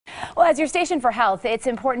Well, as your station for health, it's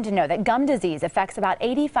important to know that gum disease affects about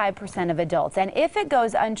 85% of adults. And if it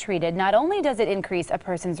goes untreated, not only does it increase a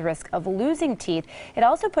person's risk of losing teeth, it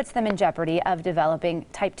also puts them in jeopardy of developing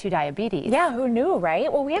type 2 diabetes. Yeah, who knew,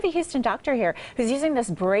 right? Well, we have a Houston doctor here who's using this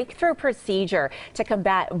breakthrough procedure to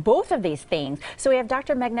combat both of these things. So we have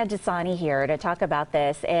Dr. Dassani here to talk about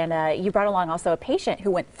this. And you brought along also a patient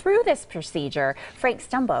who went through this procedure, Frank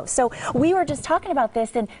Stumbo. So we were just talking about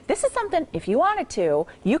this, and this is something, if you wanted to,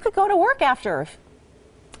 you could go to work after.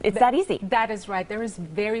 It's that easy. That is right. There is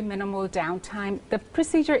very minimal downtime. The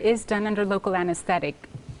procedure is done under local anesthetic.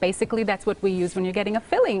 Basically, that's what we use when you're getting a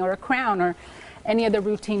filling or a crown or any other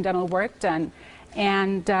routine dental work done.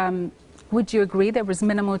 And would you agree there was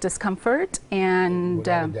minimal discomfort? And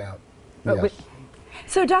without a doubt. Yes.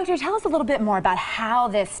 So, doctor, tell us a little bit more about how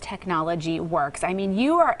this technology works. I mean,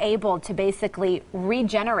 you are able to basically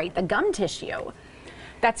regenerate the gum tissue.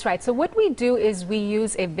 That's right. So what we do is we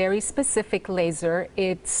use a very specific laser.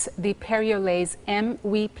 It's the Periolase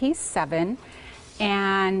MWP7.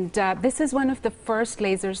 And this is one of the first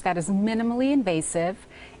lasers that is minimally invasive.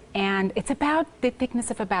 And it's about the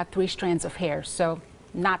thickness of about 3 strands of hair, so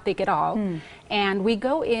not thick at all. And we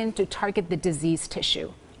go in to target the diseased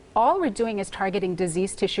tissue. All we're doing is targeting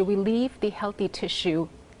diseased tissue. We leave the healthy tissue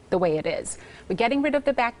the way it is. We're getting rid of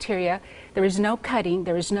the bacteria. There is no cutting,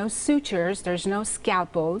 there is no sutures, there's no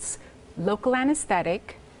scalpels, local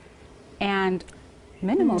anesthetic, and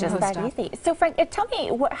minimal just that easy. So Frank, tell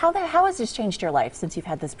me, how has this changed your life since you've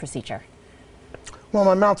had this procedure? Well,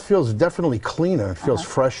 my mouth feels definitely cleaner. It feels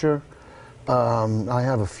fresher. I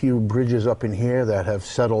have a few bridges up in here that have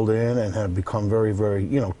settled in and have become very, very,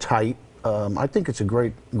 tight. I think it's a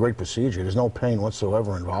great procedure. There's no pain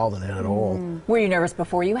whatsoever involved in it at all. Were you nervous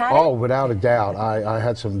before you had it? Oh, without a doubt. I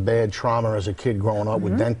had some bad trauma as a kid growing up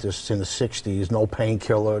with dentists in the 60s. No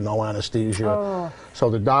painkiller, no anesthesia.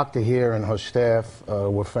 So the doctor here and her staff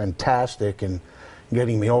were fantastic in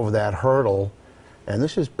getting me over that hurdle. And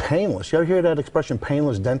this is painless. You ever hear that expression,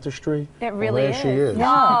 painless dentistry? It really is. There she is.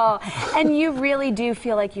 Oh, and you really do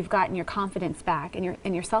feel like you've gotten your confidence back and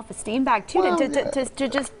your self-esteem back too, well, to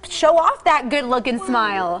just show off that good-looking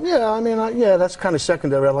smile. Yeah, I mean, yeah, that's kind of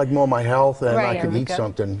secondary. I like more my health, and I can eat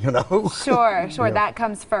something, Sure, that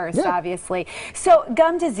comes first, obviously. So,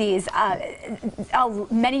 gum disease,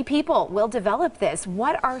 many people will develop this.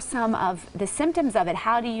 What are some of the symptoms of it?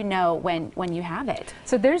 How do you know when you have it?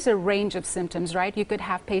 So there's a range of symptoms, right? You could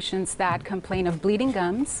have patients that complain of bleeding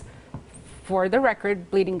gums. For the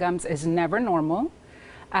record, bleeding gums is never normal.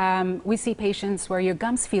 We see patients where your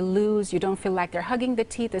gums feel loose, you don't feel like they're hugging the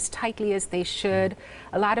teeth as tightly as they should.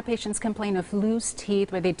 A lot of patients complain of loose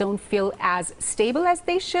teeth where they don't feel as stable as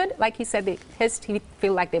they should. Like he said, his teeth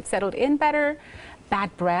feel like they've settled in better.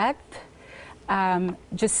 Bad breath.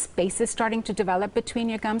 Just spaces starting to develop between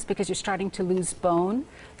your gums because you're starting to lose bone.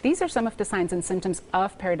 These are some of the signs and symptoms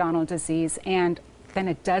of periodontal disease, and then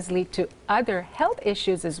it does lead to other health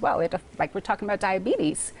issues as well, like we're talking about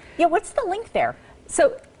diabetes. Yeah, what's the link there?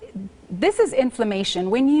 So this is inflammation.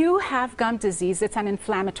 When you have gum disease, it's an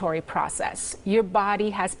inflammatory process. Your body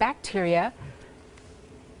has bacteria.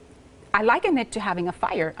 I liken it to having a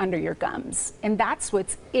fire under your gums, and that's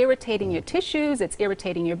what's irritating your tissues, it's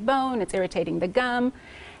irritating your bone, it's irritating the gum,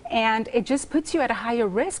 and it just puts you at a higher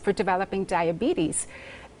risk for developing diabetes.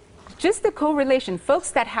 Just the correlation, folks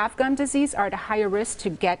that have gum disease are at a higher risk to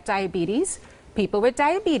get diabetes. People with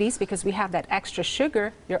diabetes, because we have that extra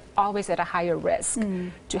sugar, you're always at a higher risk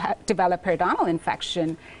to develop periodontal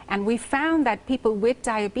infection. And we found that people with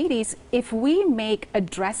diabetes, if we make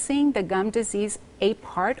addressing the gum disease a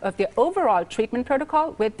part of their overall treatment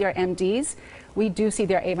protocol with their MDs, we do see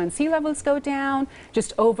their A1C levels go down,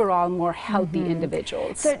 just overall more healthy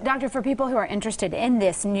individuals. So, doctor, for people who are interested in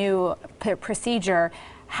this new procedure,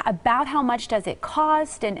 about how much does it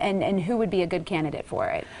cost, and who would be a good candidate for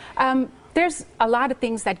it? There's a lot of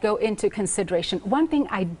things that go into consideration. One thing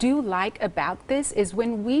I do like about this is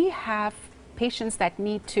when we have patients that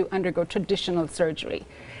need to undergo traditional surgery.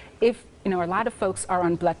 If, a lot of folks are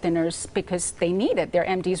on blood thinners because they need it, their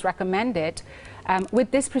MDs recommend it.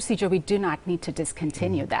 With this procedure, we do not need to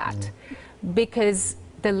discontinue that because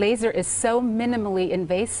the laser is so minimally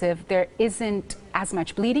invasive, there isn't as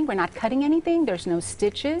much bleeding, we're not cutting anything, there's no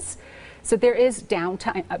stitches. So there is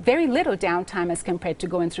downtime, very little downtime as compared to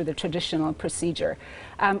going through the traditional procedure.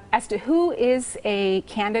 As to who is a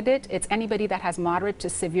candidate, it's anybody that has moderate to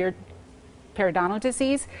severe periodontal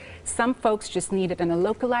disease. Some folks just need it in a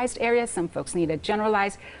localized area. Some folks need it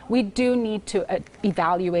generalized. We do need to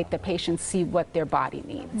evaluate the patient, see what their body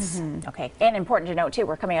needs. Okay, and important to note too,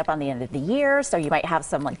 we're coming up on the end of the year, so you might have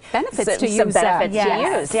some like Benefits to some use, benefits yes.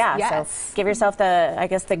 to use. Yeah, Yes. so give yourself the, I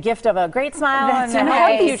guess, the gift of a great smile That's and a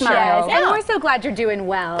right. healthy smile. Yes. And we're so glad you're doing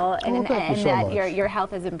well and, thank you and so that much. your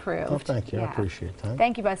health has improved. Oh, thank you. I Yeah. appreciate that.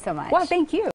 Thank you both so much. Well, thank you.